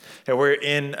Hey, we're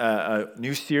in a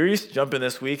new series, jumping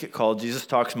this week, called Jesus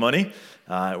Talks Money.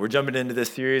 We're jumping into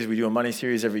this series. We do a money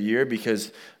series every year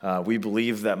because we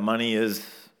believe that money is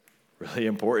really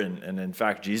important. And in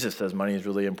fact, Jesus says money is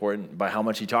really important by how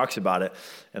much he talks about it.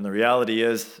 And the reality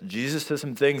is, Jesus says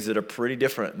some things that are pretty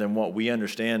different than what we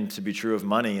understand to be true of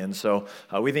money. And so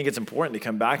we think it's important to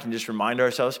come back and just remind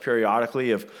ourselves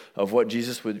periodically of what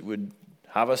Jesus would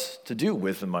have us to do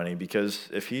with the money, because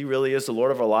if he really is the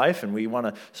Lord of our life and we want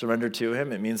to surrender to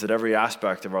him, it means that every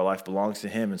aspect of our life belongs to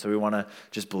him. And so we want to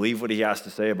just believe what he has to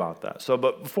say about that. So,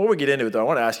 but before we get into it, though, I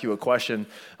want to ask you a question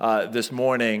this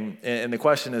morning. And the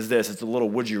question is this. It's a little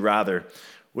would you rather.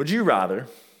 Would you rather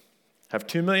have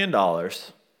 $2 million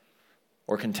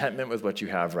or contentment with what you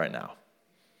have right now?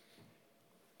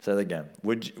 Say that again.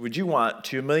 Would you want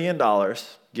 $2 million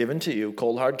given to you,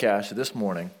 cold hard cash, this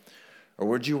morning, or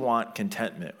would you want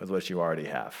contentment with what you already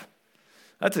have?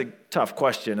 That's a tough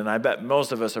question, and I bet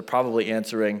most of us are probably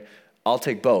answering, I'll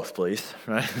take both, please,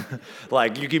 right?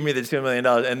 Like, you give me the $2 million,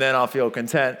 and then I'll feel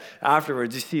content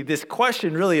afterwards. You see, this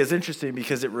question really is interesting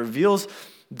because it reveals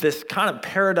this kind of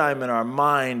paradigm in our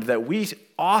mind that we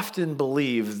often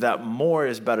believe that more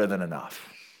is better than enough.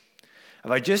 If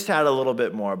I just had a little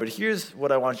bit more, but here's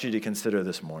what I want you to consider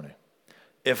this morning.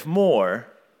 If more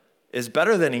is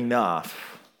better than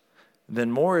enough, then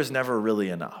more is never really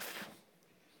enough.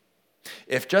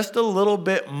 If just a little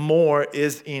bit more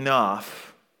is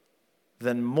enough,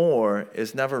 then more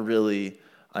is never really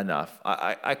enough.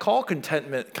 I call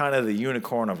contentment kind of the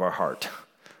unicorn of our heart,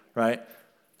 right?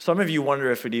 Some of you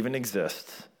wonder if it even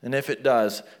exists. And if it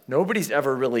does, nobody's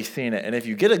ever really seen it. And if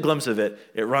you get a glimpse of it,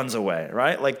 it runs away,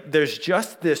 right? Like, there's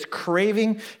just this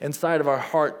craving inside of our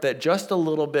heart that just a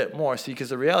little bit more. See, because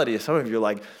the reality is, some of you are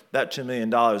like, that $2 million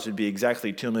would be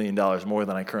exactly $2 million more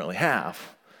than I currently have.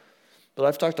 But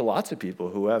I've talked to lots of people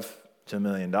who have $2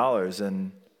 million,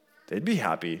 and they'd be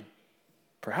happy,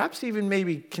 perhaps even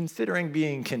maybe considering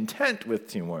being content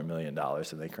with $2 more million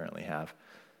than they currently have.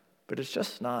 But it's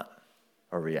just not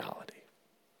a reality.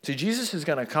 See, Jesus is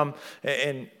going to come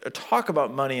and talk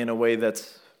about money in a way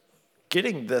that's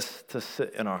getting this to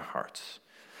sit in our hearts.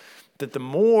 That the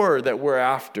more that we're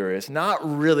after is not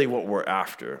really what we're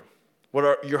after.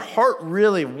 What your heart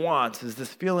really wants is this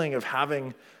feeling of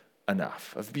having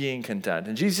enough, of being content.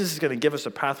 And Jesus is going to give us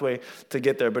a pathway to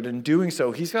get there, but in doing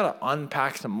so, he's got to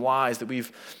unpack some lies that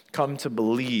we've come to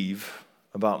believe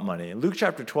about money. In Luke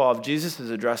chapter 12, Jesus is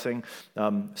addressing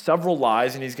several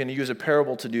lies, and he's going to use a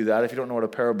parable to do that. If you don't know what a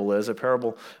parable is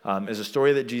a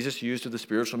story that Jesus used with a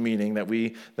spiritual meaning that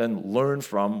we then learn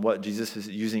from what Jesus is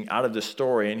using out of the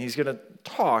story. And he's going to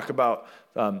talk about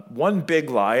one big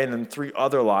lie and then three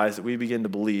other lies that we begin to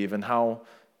believe, and how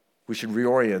we should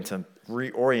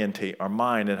reorientate our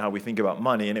mind and how we think about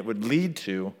money. And it would lead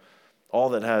to all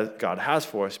that God has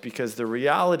for us, because the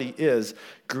reality is,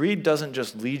 greed doesn't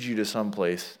just lead you to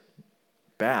someplace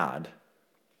bad.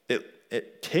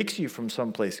 It takes you from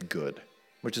someplace good,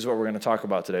 which is what we're going to talk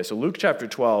about today. So Luke chapter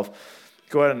 12,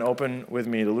 go ahead and open with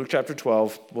me to Luke chapter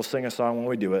 12. We'll sing a song when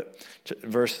we do it.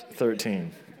 Verse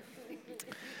 13.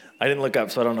 I didn't look up,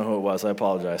 so I don't know who it was. I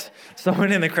apologize.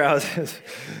 Someone in the crowd says,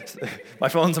 my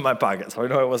phone's in my pocket, so I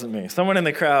know it wasn't me. Someone in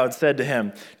the crowd said to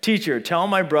him, "Teacher, tell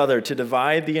my brother to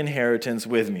divide the inheritance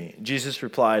with me." Jesus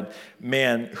replied,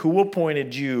 "Man, who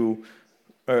appointed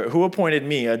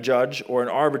me a judge or an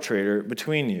arbitrator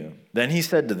between you?" Then he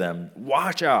said to them,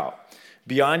 "Watch out.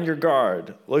 Be on your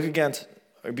guard against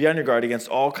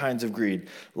all kinds of greed.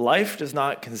 Life does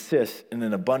not consist in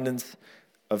an abundance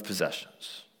of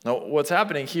possessions." Now, what's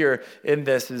happening here in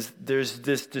this is there's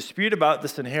this dispute about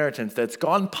this inheritance that's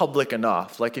gone public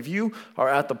enough. Like, if you are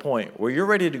at the point where you're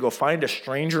ready to go find a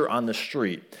stranger on the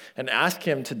street and ask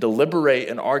him to deliberate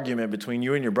an argument between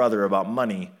you and your brother about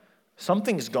money,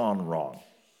 something's gone wrong.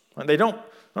 And they don't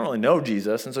really know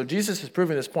Jesus, and so Jesus is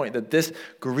proving this point that this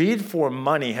greed for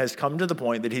money has come to the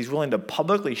point that he's willing to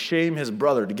publicly shame his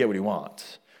brother to get what he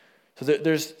wants. So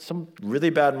there's some really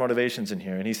bad motivations in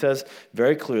here. And he says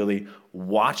very clearly,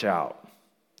 watch out.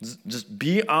 Just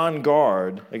be on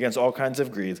guard against all kinds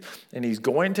of greeds. And he's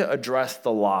going to address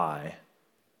the lie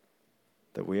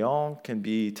that we all can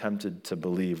be tempted to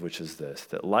believe, which is this,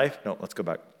 that life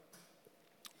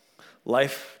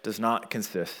does not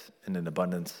consist in an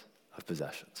abundance of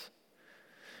possessions.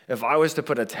 If I was to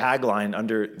put a tagline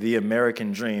under the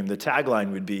American dream, the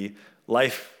tagline would be,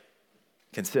 life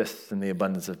consists in the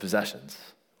abundance of possessions,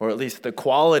 or at least the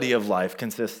quality of life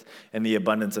consists in the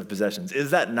abundance of possessions.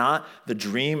 Is that not the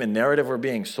dream and narrative we're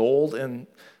being sold in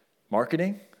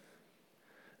marketing?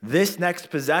 This next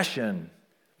possession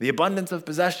The abundance of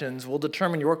possessions will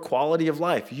determine your quality of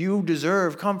life. You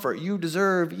deserve comfort. You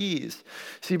deserve ease.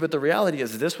 See, but the reality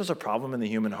is this was a problem in the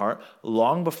human heart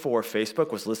long before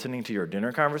Facebook was listening to your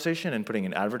dinner conversation and putting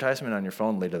an advertisement on your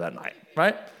phone later that night,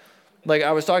 right? Like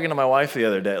I was talking to my wife the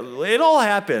other day. It all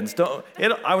happens.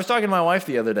 I was talking to my wife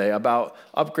the other day about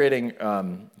upgrading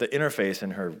the interface in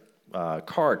her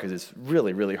car because it's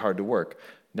really, really hard to work.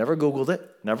 Never Googled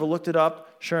it, never looked it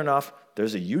up. Sure enough,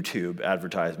 there's a YouTube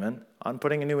advertisement on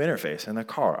putting a new interface in the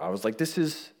car. I was like, this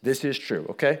is true,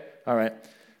 okay? All right.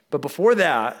 But before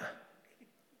that,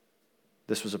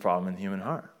 this was a problem in the human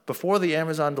heart. Before the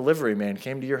Amazon delivery man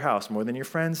came to your house more than your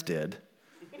friends did.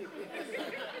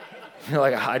 You're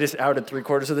like, I just outed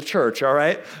 3/4 of the church, all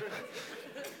right?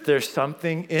 There's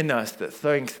something in us that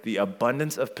thinks the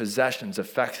abundance of possessions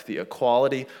affects the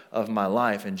equality of my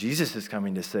life. And Jesus is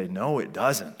coming to say, no, it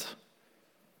doesn't.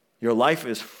 Your life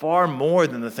is far more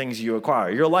than the things you acquire.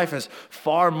 Your life is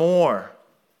far more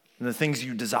than the things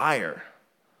you desire.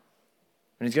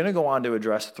 And he's going to go on to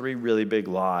address 3 really big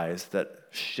lies that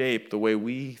shape the way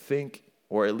we think,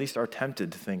 or at least are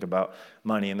tempted to think about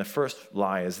money. And the first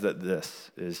lie is that this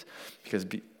is because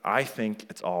I think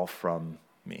it's all from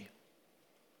me.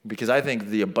 Because I think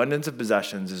the abundance of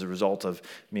possessions is a result of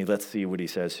me. Let's see what he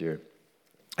says here.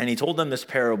 And he told them this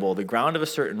parable: the ground of a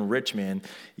certain rich man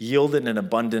yielded an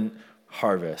abundant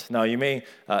harvest. Now, you may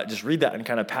just read that and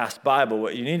kind of pass by, but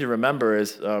what you need to remember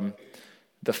is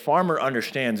the farmer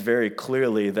understands very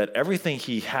clearly that everything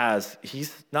he has,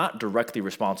 he's not directly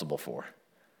responsible for.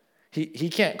 He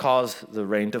can't cause the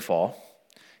rain to fall.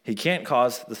 He can't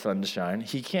cause the sun to shine.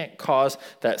 He can't cause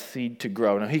that seed to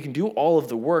grow. Now, he can do all of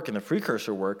the work and the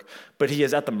precursor work, but he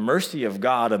is at the mercy of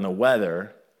God and the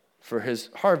weather for his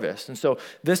harvest. And so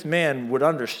this man would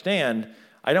understand,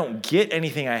 I don't get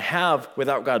anything I have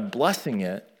without God blessing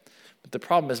it. But the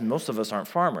problem is most of us aren't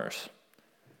farmers.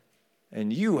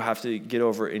 And you have to get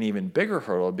over an even bigger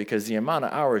hurdle because the amount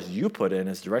of hours you put in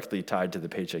is directly tied to the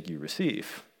paycheck you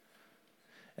receive.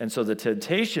 And so the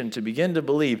temptation to begin to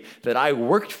believe that I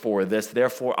worked for this,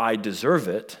 therefore I deserve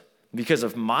it, because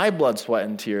of my blood, sweat,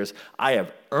 and tears, I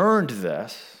have earned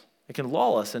this, it can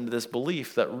lull us into this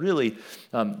belief that really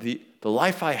the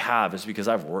life I have is because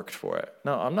I've worked for it.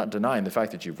 No, I'm not denying the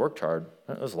fact that you've worked hard.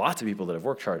 There's lots of people that have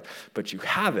worked hard, but you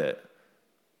have it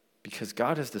because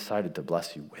God has decided to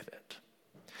bless you with it.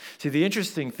 See, the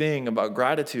interesting thing about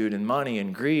gratitude and money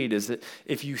and greed is that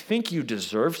if you think you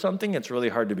deserve something, it's really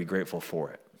hard to be grateful for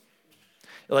it.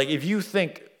 Like if you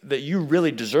think that you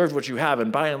really deserve what you have,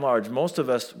 and by and large, most of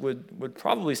us would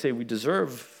probably say we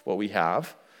deserve what we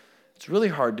have, it's really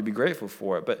hard to be grateful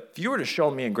for it. But if you were to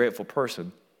show me a grateful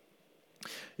person,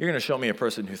 you're going to show me a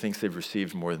person who thinks they've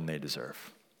received more than they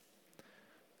deserve.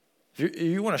 If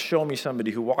you want to show me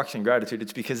somebody who walks in gratitude,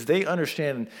 it's because they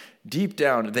understand deep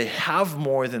down they have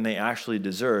more than they actually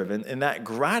deserve. And that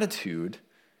gratitude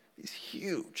is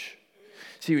huge.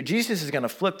 See, Jesus is going to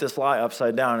flip this lie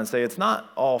upside down and say it's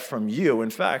not all from you.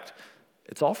 In fact,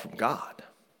 it's all from God.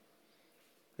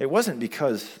 It wasn't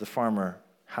because the farmer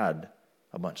had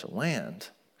a bunch of land,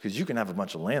 because you can have a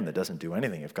bunch of land that doesn't do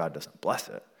anything if God doesn't bless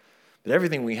it. But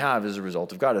everything we have is a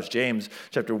result of God. As James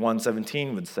chapter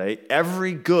 1:17 would say,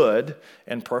 every good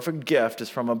and perfect gift is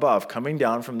from above, coming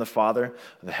down from the Father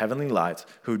of the heavenly lights,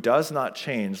 who does not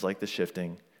change like the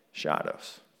shifting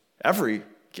shadows. Every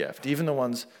gift, even the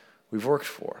ones we've worked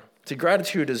for. See,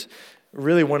 gratitude is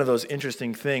really one of those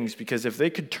interesting things, because if they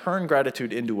could turn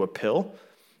gratitude into a pill,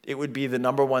 it would be the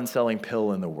number 1 selling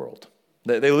pill in the world.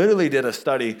 They literally did a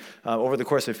study over the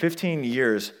course of 15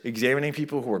 years examining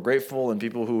people who were grateful and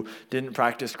people who didn't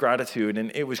practice gratitude.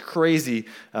 And it was crazy.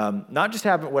 Not just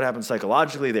what happened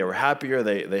psychologically. They were happier.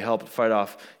 They helped fight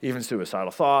off even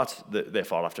suicidal thoughts. They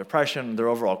fought off depression. Their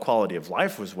overall quality of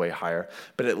life was way higher.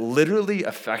 But it literally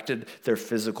affected their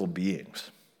physical beings.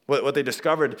 What they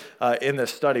discovered in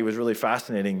this study was really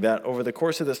fascinating, that over the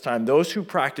course of this time, those who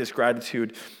practiced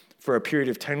gratitude for a period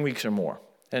of 10 weeks or more,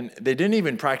 and they didn't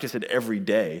even practice it every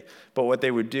day, but what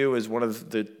they would do is one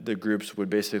of the groups would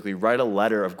basically write a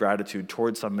letter of gratitude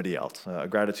towards somebody else, a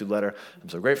gratitude letter. I'm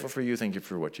so grateful for you, thank you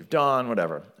for what you've done,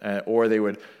 whatever. Or they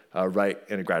would write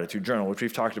in a gratitude journal, which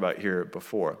we've talked about here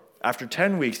before. After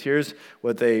 10 weeks, here's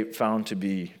what they found to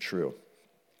be true.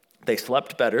 They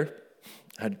slept better,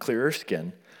 had clearer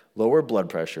skin, lower blood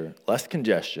pressure, less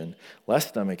congestion, less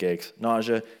stomach aches,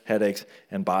 nausea, headaches,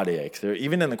 and body aches.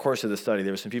 Even in the course of the study,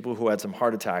 there were some people who had some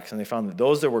heart attacks, and they found that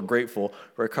those that were grateful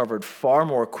recovered far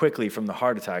more quickly from the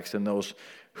heart attacks than those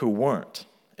who weren't.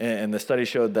 And the study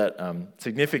showed that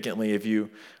significantly, if you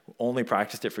only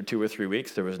practiced it for 2 or 3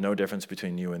 weeks, there was no difference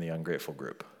between you and the ungrateful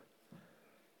group.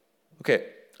 Okay,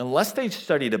 unless they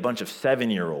studied a bunch of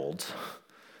 7-year-olds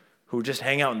who just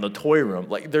hang out in the toy room,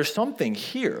 like there's something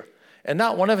here. And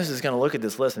not one of us is going to look at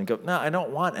this list and go, no, I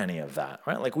don't want any of that,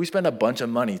 right? Like we spend a bunch of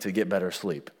money to get better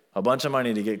sleep, a bunch of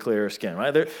money to get clearer skin,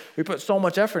 right? We put so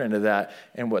much effort into that.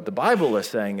 And what the Bible is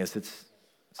saying is it's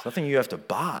nothing you have to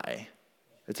buy.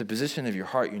 It's a position of your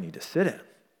heart you need to sit in.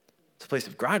 It's a place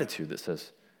of gratitude that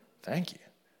says, thank you.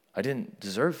 I didn't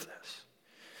deserve this.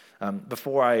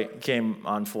 Before I came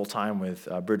on full-time with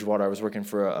Bridgewater, I was working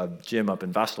for a gym up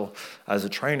in Vestal as a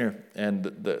trainer. And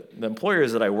the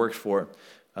employers that I worked for,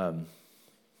 I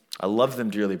loved them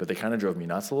dearly, but they kind of drove me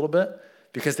nuts a little bit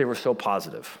because they were so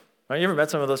positive. Right? You ever met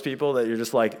some of those people that you're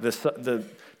just like, does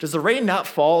the rain not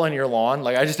fall on your lawn?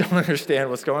 Like, I just don't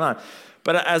understand what's going on.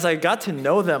 But as I got to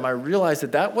know them, I realized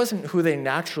that wasn't who they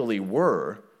naturally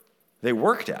were. They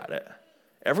worked at it.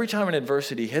 Every time an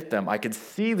adversity hit them, I could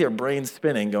see their brains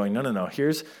spinning, going, no, I'm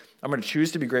going to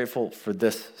choose to be grateful for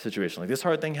this situation. Like this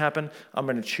hard thing happened, I'm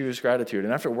going to choose gratitude.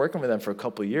 And after working with them for a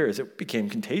couple of years, it became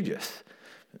contagious.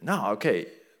 No, okay,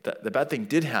 the bad thing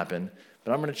did happen,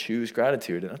 but I'm going to choose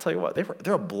gratitude. And I'll tell you what,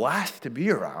 they're a blast to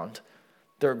be around.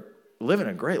 They're living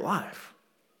a great life.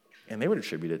 And they would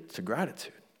attribute it to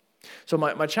gratitude. So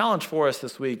my challenge for us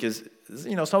this week is,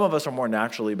 some of us are more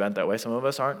naturally bent that way. Some of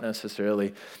us aren't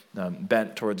necessarily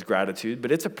bent towards gratitude,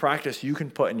 but it's a practice you can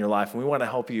put in your life, and we want to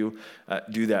help you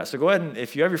do that. So go ahead and,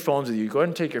 if you have your phones with you, go ahead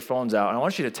and take your phones out. And I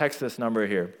want you to text this number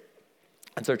here.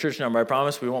 It's our church number. I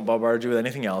promise we won't bombard you with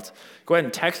anything else. Go ahead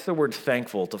and text the word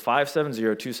thankful to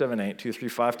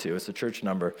 570-278-2352. It's the church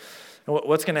number. And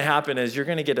what's going to happen is you're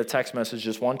going to get a text message,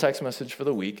 just one text message for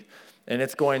the week, and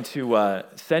it's going to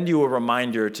send you a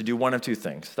reminder to do one of two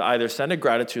things. To either send a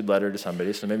gratitude letter to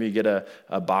somebody, so maybe you get a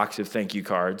box of thank you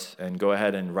cards and go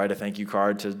ahead and write a thank you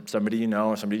card to somebody you know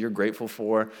or somebody you're grateful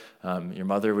for. Your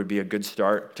mother would be a good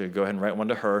start to go ahead and write one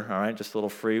to her, all right? Just a little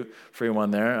free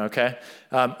one there, okay?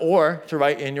 Or to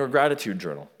write in your gratitude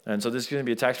journal. And so this is going to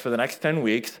be a text for the next 10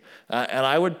 weeks, and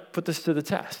I would put this to the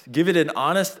test. Give it an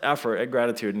honest effort at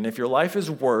gratitude, and if your life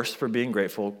is worse for being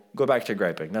grateful, go back to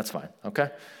griping. That's fine, okay?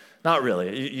 Not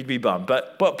really. You'd be bummed.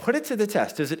 But put it to the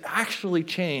test. Does it actually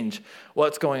change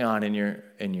what's going on in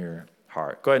your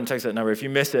heart? Go ahead and text that number. If you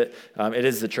miss it, it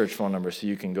is the church phone number, so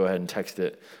you can go ahead and text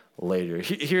it later.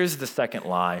 Here's the second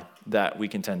lie that we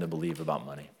can tend to believe about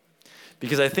money.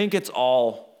 Because I think it's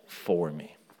all for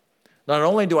me. Not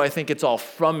only do I think it's all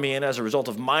from me and as a result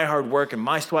of my hard work and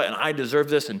my sweat and I deserve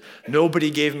this and nobody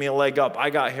gave me a leg up,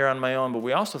 I got here on my own, but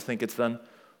we also think it's then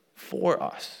for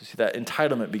us. See, that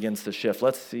entitlement begins to shift.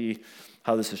 Let's see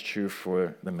how this is true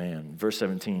for the man. Verse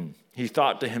 17, he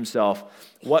thought to himself,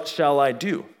 what shall I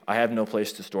do? I have no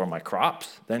place to store my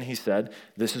crops. Then he said,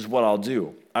 this is what I'll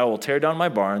do. I will tear down my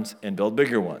barns and build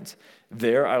bigger ones.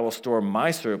 There I will store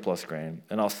my surplus grain,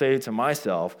 and I'll say to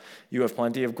myself, you have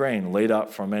plenty of grain laid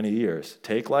up for many years.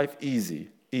 Take life easy,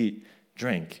 eat,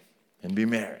 drink, and be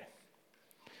merry.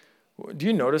 Do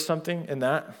you notice something in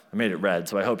that? I made it red,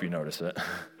 so I hope you notice it.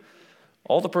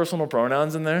 All the personal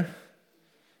pronouns in there.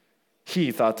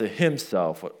 He thought to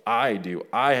himself, what I do,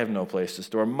 I have no place to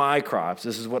store my crops.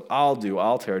 This is what I'll do.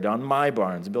 I'll tear down my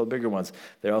barns and build bigger ones.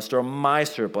 There I'll store my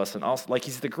surplus. And also, like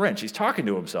he's the Grinch. He's talking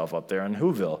to himself up there in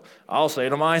Whoville. I'll say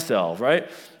to myself, right?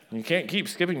 You can't keep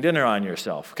skipping dinner on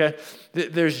yourself, okay?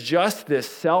 There's just this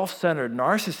self-centered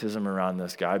narcissism around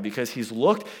this guy because he's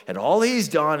looked at all he's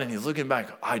done and he's looking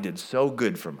back, I did so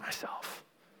good for myself.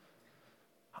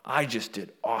 I just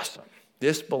did awesome.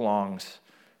 This belongs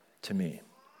to me.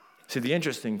 See, the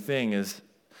interesting thing is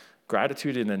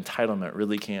gratitude and entitlement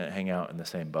really can't hang out in the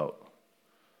same boat.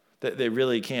 They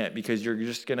really can't because you're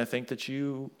just going to think that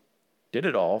you did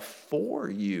it all for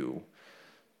you.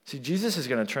 See, Jesus is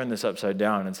going to turn this upside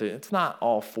down and say, it's not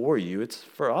all for you, it's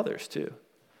for others too.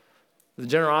 The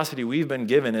generosity we've been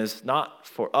given is not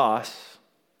for us,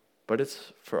 but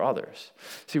it's for others.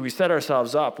 See, we set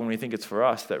ourselves up when we think it's for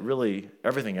us that really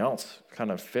everything else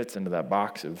kind of fits into that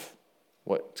box of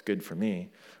what's good for me.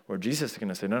 Where Jesus is going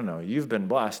to say, no, you've been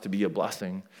blessed to be a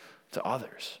blessing to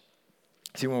others.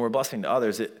 See, when we're blessing to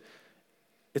others,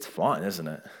 it's fun, isn't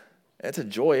it? It's a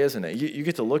joy, isn't it? You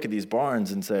get to look at these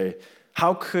barns and say,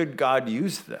 how could God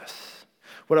use this?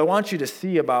 What I want you to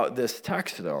see about this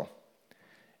text, though,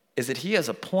 is that he has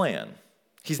a plan.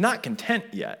 He's not content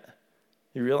yet.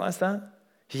 You realize that?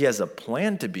 He has a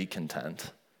plan to be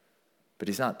content, but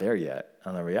he's not there yet.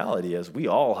 And the reality is we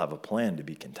all have a plan to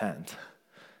be content.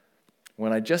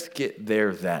 When I just get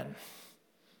there then.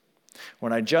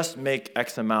 When I just make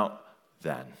X amount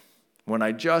then. When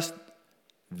I just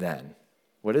then.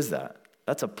 What is that?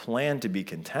 That's a plan to be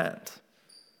content.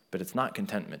 But it's not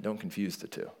contentment. Don't confuse the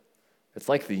two. It's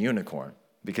like the unicorn.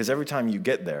 Because every time you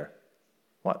get there,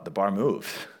 what? The bar moves.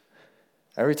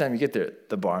 Every time you get there,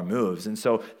 the bar moves. And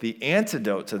so the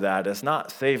antidote to that is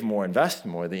not save more, invest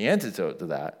more. The antidote to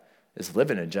that is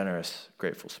live in a generous,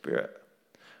 grateful spirit,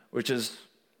 which is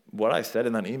what I said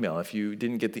in that email. If you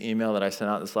didn't get the email that I sent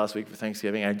out this last week for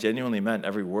Thanksgiving, I genuinely meant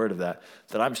every word of that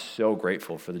I'm so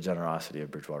grateful for the generosity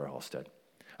of Bridgewater Halstead.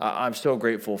 I'm so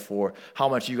grateful for how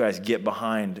much you guys get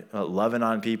behind loving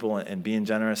on people and being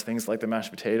generous, things like the mashed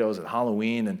potatoes and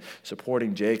Halloween and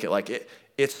supporting Jake.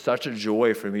 It's such a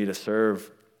joy for me to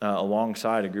serve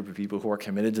alongside a group of people who are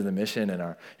committed to the mission and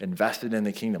are invested in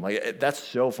the kingdom. That's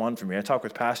so fun for me. I talk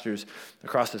with pastors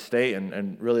across the state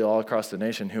and really all across the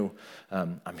nation who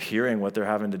I'm hearing what they're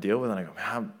having to deal with, and I go,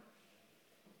 man,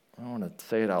 I don't want to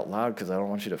say it out loud because I don't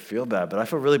want you to feel bad, but I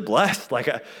feel really blessed,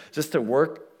 just to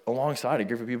work alongside a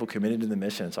group of people committed to the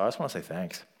mission. So I just want to say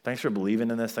thanks. Thanks for believing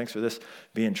in this. Thanks for this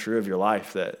being true of your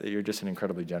life, that you're just an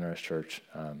incredibly generous church.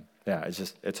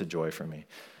 It's a joy for me.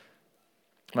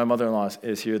 My mother-in-law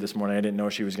is here this morning. I didn't know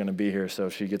she was going to be here, so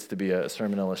she gets to be a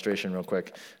sermon illustration real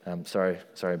quick. Sorry,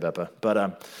 Beppa.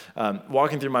 But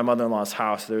walking through my mother-in-law's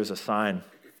house, there's a sign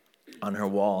on her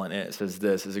wall, and it says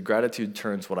this, gratitude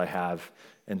turns what I have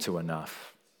into enough.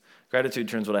 Gratitude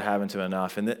turns what I have into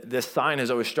enough. And this sign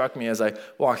has always struck me as I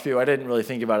walk through. I didn't really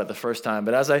think about it the first time,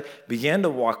 but as I began to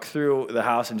walk through the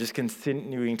house and just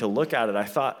continuing to look at it, I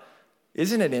thought,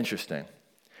 isn't it interesting?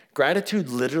 Gratitude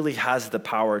literally has the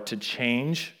power to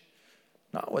change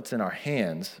not what's in our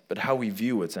hands, but how we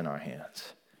view what's in our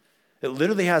hands. It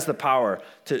literally has the power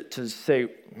to say,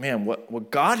 man,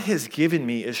 what God has given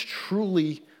me is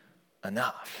truly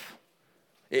enough.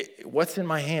 What's in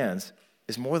my hands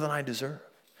is more than I deserve.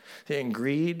 And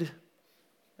greed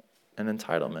and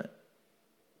entitlement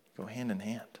go hand in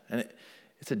hand. And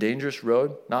it's a dangerous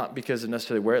road, not because of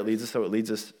necessarily where it leads us, though it leads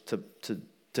us to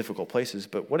difficult places,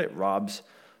 but what it robs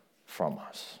from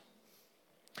us.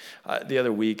 The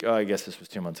other week, I guess this was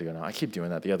 2 months ago now. I keep doing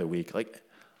that the other week.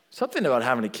 Something about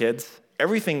having kids,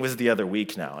 everything was the other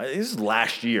week now. This is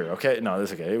last year, okay? No,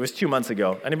 this is okay. It was 2 months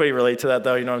ago. Anybody relate to that,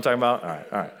 though? You know what I'm talking about?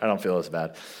 All right. I don't feel as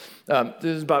bad.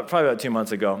 This was probably about 2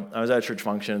 months ago. I was at a church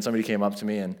function, and somebody came up to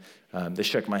me, and they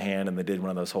shook my hand, and they did one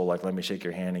of those whole, let me shake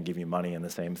your hand and give you money and the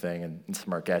same thing and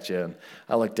smirk at you. And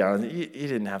I looked down, and you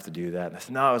didn't have to do that. And I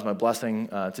said, no, it was my blessing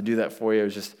to do that for you. It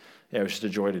was just a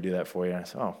joy to do that for you. And I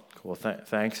said, oh, cool,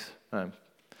 thanks.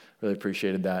 Really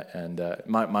appreciated that. And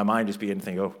my mind just began to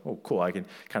think, oh, cool, I can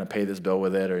kind of pay this bill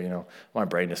with it. Or, my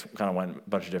brain just kind of went a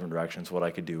bunch of different directions, what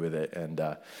I could do with it. And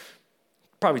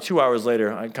probably 2 hours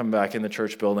later, I come back in the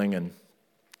church building, and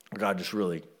God just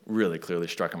really, really clearly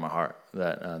struck in my heart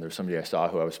that there was somebody I saw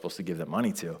who I was supposed to give that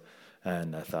money to.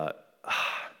 And I thought,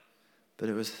 but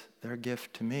it was their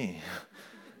gift to me.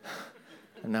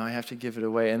 And now I have to give it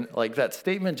away. And that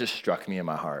statement just struck me in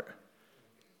my heart.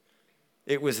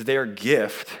 It was their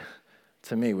gift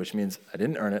to me, which means I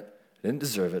didn't earn it, I didn't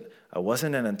deserve it, I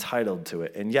wasn't entitled to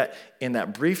it. And yet, in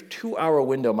that brief 2-hour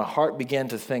window, my heart began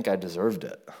to think I deserved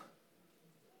it.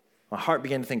 My heart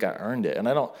began to think I earned it. And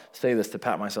I don't say this to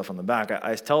pat myself on the back.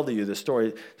 I tell you this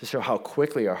story to show how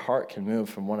quickly our heart can move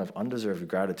from one of undeserved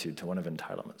gratitude to one of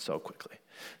entitlement so quickly.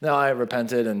 Now, I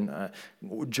repented and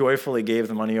joyfully gave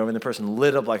the money over, and the person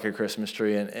lit up like a Christmas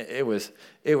tree, and it was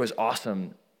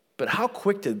awesome. But how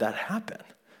quick did that happen?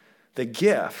 The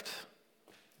gift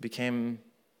became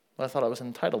what I thought I was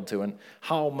entitled to, and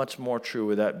how much more true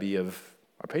would that be of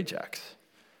our paychecks,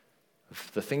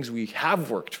 of the things we have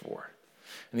worked for?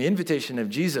 And the invitation of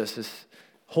Jesus is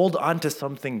hold on to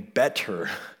something better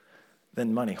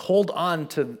than money. Hold on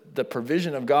to the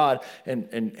provision of God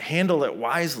and handle it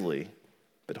wisely.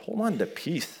 But hold on to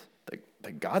peace,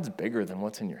 that God's bigger than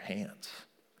what's in your hands.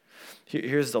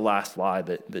 Here's the last lie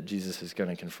that Jesus is going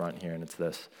to confront here, and it's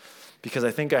this. Because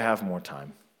I think I have more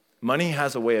time. Money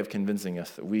has a way of convincing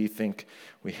us that we think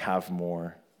we have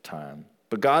more time.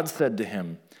 But God said to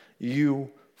him, you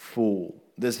fool,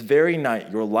 this very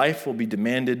night your life will be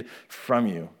demanded from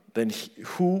you. Then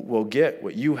who will get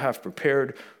what you have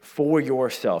prepared for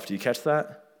yourself? Do you catch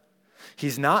that?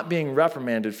 He's not being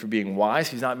reprimanded for being wise.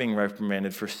 He's not being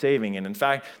reprimanded for saving. And in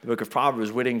fact, the book of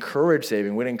Proverbs would encourage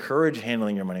saving, would encourage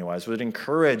handling your money wise, would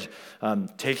encourage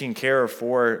taking care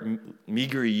for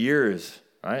meager years.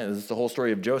 Right? This is the whole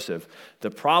story of Joseph.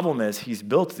 The problem is he's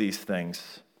built these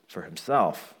things for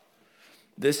himself.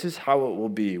 This is how it will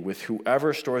be with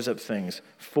whoever stores up things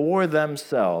for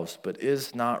themselves, but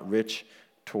is not rich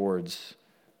towards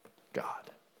God.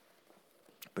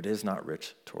 But is not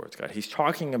rich towards God. He's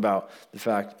talking about the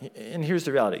fact, and here's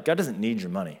the reality, God doesn't need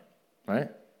your money, right?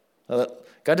 God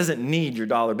doesn't need your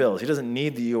dollar bills. He doesn't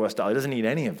need the US dollar. He doesn't need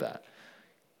any of that.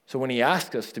 So when he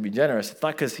asks us to be generous, it's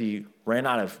not because he ran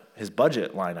out of his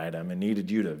budget line item and needed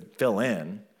you to fill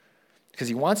in, because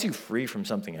he wants you free from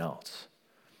something else.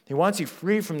 He wants you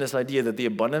free from this idea that the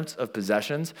abundance of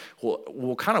possessions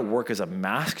will kind of work as a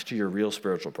mask to your real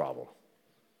spiritual problem.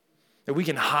 That we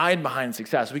can hide behind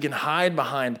success, we can hide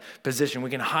behind position, we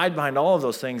can hide behind all of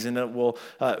those things, and it will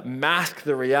mask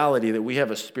the reality that we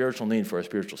have a spiritual need for a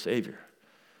spiritual Savior.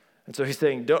 And so he's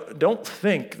saying, don't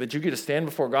think that you get to stand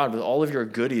before God with all of your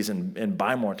goodies and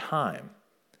buy more time.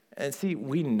 And see,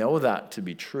 we know that to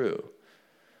be true.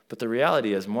 But the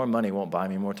reality is more money won't buy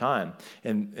me more time.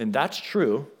 And that's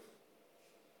true.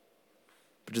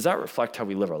 But does that reflect how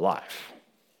we live our life?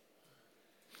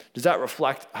 Does that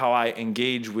reflect how I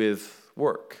engage with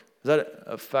work? Does that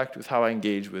affect with how I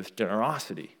engage with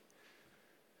generosity?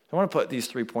 I want to put these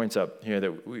 3 points up here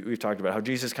that we've talked about, how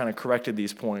Jesus kind of corrected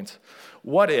these points.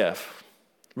 What if,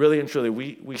 really and truly,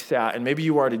 we sat, and maybe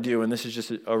you already do, and this is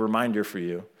just a reminder for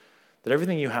you, that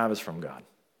everything you have is from God.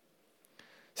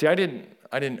 See, I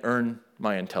didn't earn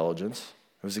my intelligence.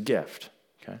 It was a gift,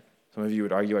 okay? Some of you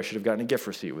would argue I should have gotten a gift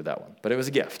receipt with that one, but it was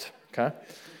a gift, okay?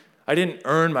 I didn't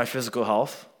earn my physical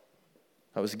health.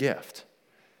 That was a gift.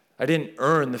 I didn't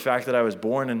earn the fact that I was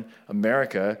born in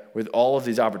America with all of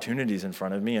these opportunities in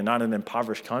front of me and not in an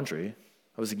impoverished country.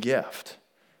 That was a gift.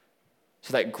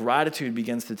 So that gratitude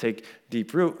begins to take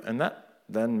deep root, and that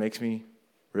then makes me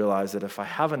realize that if I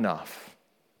have enough,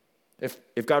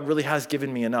 if God really has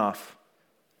given me enough,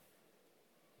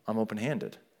 I'm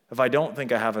open-handed. If I don't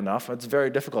think I have enough, it's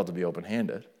very difficult to be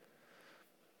open-handed.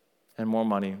 And more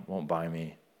money won't buy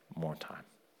me more time.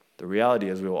 The reality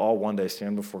is we will all one day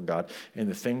stand before God, and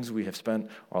the things we have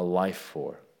spent our life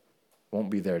for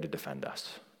won't be there to defend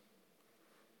us.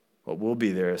 What will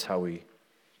be there is how we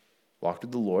walked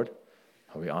with the Lord,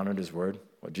 how we honored his word,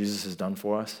 what Jesus has done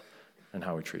for us, and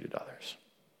how we treated others.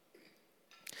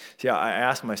 See, I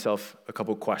asked myself a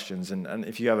couple questions, and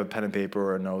if you have a pen and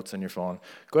paper or notes on your phone,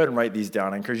 go ahead and write these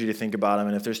down. I encourage you to think about them,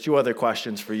 and if there's 2 other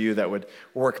questions for you that would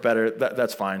work better,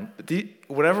 that's fine. But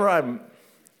whenever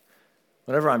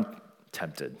I'm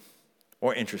tempted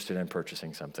or interested in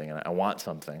purchasing something and I want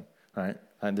something, right?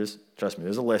 And trust me,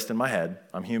 there's a list in my head.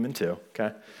 I'm human too,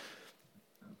 okay?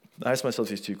 I ask myself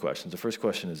these 2 questions. The first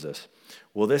question is this: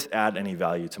 will this add any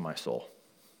value to my soul?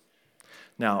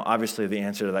 Now, obviously, the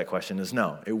answer to that question is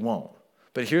no, it won't.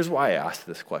 But here's why I ask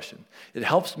this question. It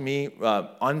helps me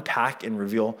unpack and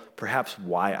reveal perhaps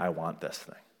why I want this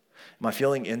thing. Am I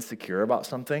feeling insecure about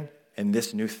something, and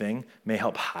this new thing may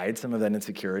help hide some of that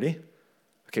insecurity?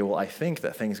 Okay, well, I think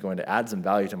that thing's going to add some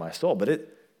value to my soul, but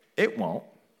it won't.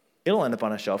 It'll end up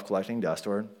on a shelf collecting dust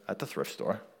or at the thrift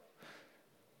store.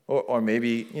 Or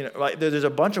maybe, like there's a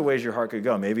bunch of ways your heart could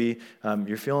go. Maybe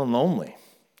you're feeling lonely,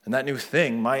 and that new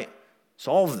thing might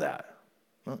solve that.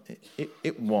 Well,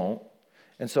 it won't.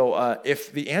 And so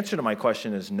if the answer to my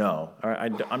question is no,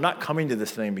 I'm not coming to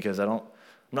this thing because I'm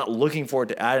not looking for it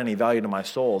to add any value to my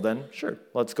soul, then sure,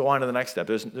 let's go on to the next step.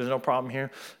 There's no problem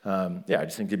here. I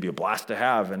just think it'd be a blast to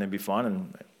have, and it'd be fun,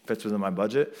 and it fits within my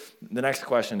budget. The next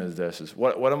question is this: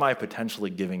 what am I potentially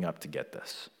giving up to get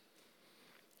this?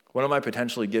 What am I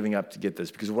potentially giving up to get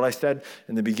this? Because what I said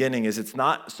in the beginning is it's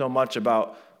not so much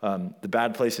about the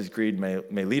bad places greed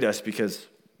may lead us, because,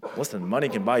 listen, money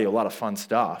can buy you a lot of fun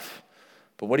stuff,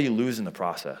 but what do you lose in the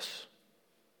process?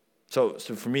 So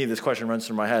for me, this question runs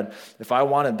through my head. If I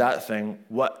wanted that thing,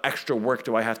 what extra work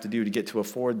do I have to do to get to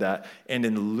afford that? And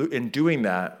in doing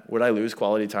that, would I lose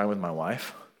quality time with my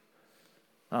wife?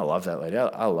 I love that lady.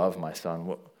 I love my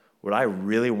son. Would I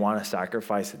really want to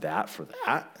sacrifice that for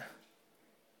that?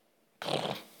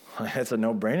 It's a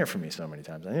no-brainer for me so many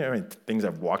times. I mean, things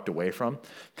I've walked away from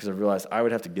because I've realized I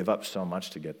would have to give up so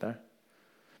much to get there.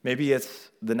 Maybe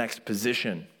it's the next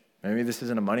position. Maybe this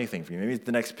isn't a money thing for you. Maybe it's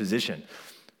the next position.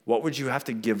 What would you have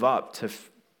to give up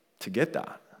to get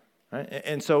that? Right?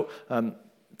 And so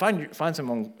find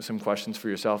some questions for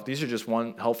yourself. These are just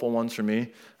helpful ones for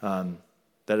me that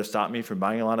have stopped me from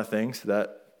buying a lot of things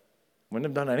that wouldn't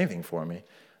have done anything for me.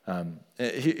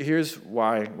 Here's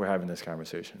why we're having this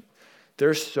conversation.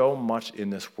 There's so much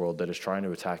in this world that is trying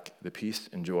to attack the peace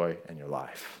and joy in your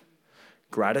life.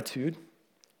 Gratitude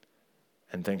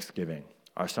and thanksgiving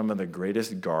are some of the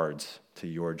greatest guards to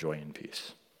your joy and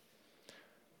peace.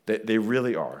 They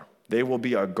really are. They will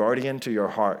be a guardian to your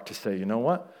heart to say, you know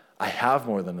what? I have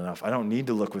more than enough. I don't need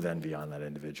to look with envy on that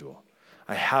individual.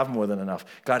 I have more than enough.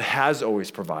 God has always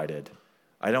provided.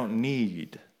 I don't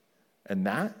need. And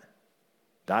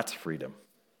that's freedom.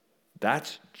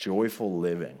 That's joyful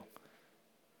living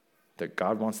that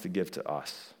God wants to give to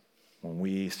us when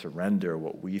we surrender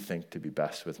what we think to be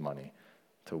best with money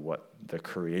to what the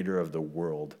creator of the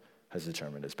world has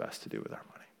determined is best to do with our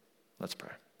money. Let's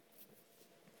pray.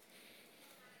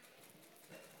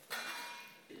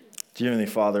 Dear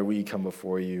Heavenly Father, we come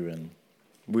before you and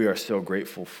we are so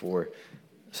grateful for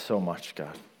so much,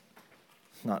 God.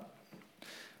 Not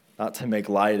to make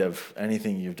light of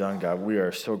anything you've done, God. We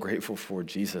are so grateful for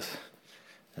Jesus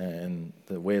and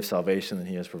the way of salvation that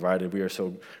he has provided. We are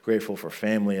so grateful for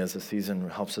family as the season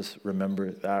helps us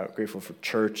remember that. Grateful for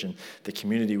church and the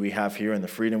community we have here and the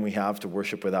freedom we have to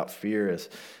worship without fear, as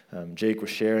Jake was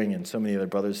sharing, and so many other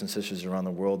brothers and sisters around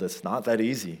the world. It's not that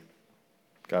easy.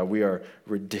 God, we are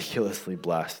ridiculously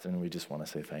blessed, and we just want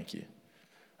to say thank you.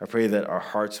 I pray that our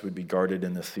hearts would be guarded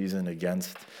in this season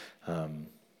against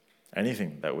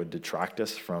anything that would detract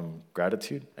us from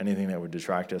gratitude, anything that would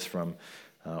detract us from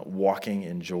walking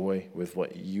in joy with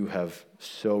what you have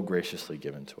so graciously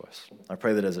given to us. I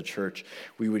pray that as a church,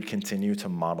 we would continue to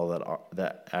model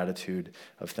that attitude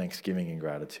of thanksgiving and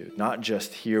gratitude, not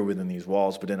just here within these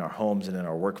walls, but in our homes and in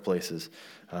our workplaces,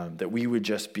 that we would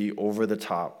just be over the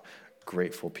top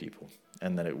grateful people,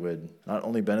 and that it would not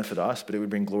only benefit us, but it would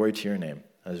bring glory to your name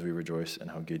as we rejoice in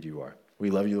how good you are.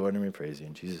 We love you, Lord, and we praise you.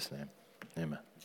 In Jesus' name, amen.